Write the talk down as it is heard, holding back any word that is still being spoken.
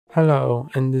Hello,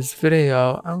 in this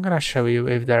video I'm gonna show you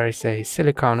if there is a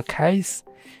silicone case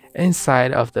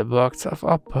inside of the box of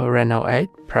Oppo Reno8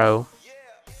 Pro.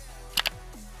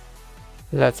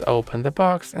 Let's open the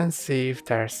box and see if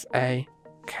there's a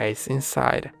case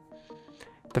inside.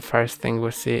 The first thing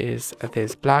we see is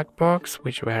this black box,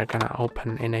 which we are gonna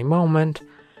open in a moment.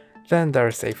 Then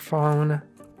there's a phone,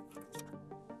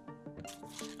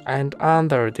 and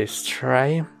under this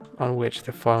tray on which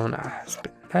the phone has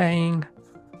been laying,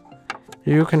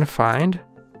 you can find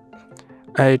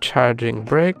a charging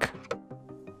brick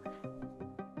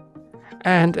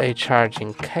and a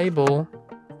charging cable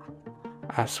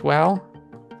as well.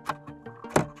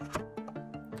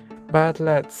 But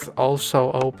let's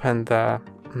also open the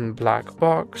black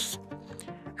box,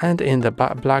 and in the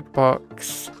black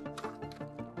box,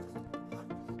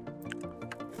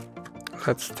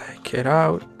 let's take it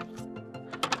out.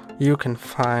 You can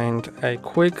find a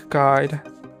quick guide,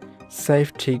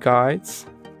 safety guides,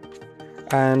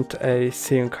 and a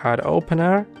SIM card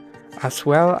opener, as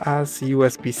well as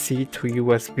USB-C to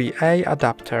USB-A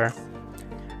adapter.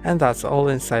 And that's all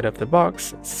inside of the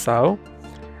box, so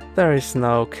there is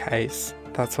no case.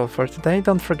 That's all for today.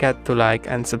 Don't forget to like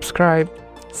and subscribe.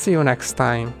 See you next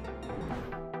time.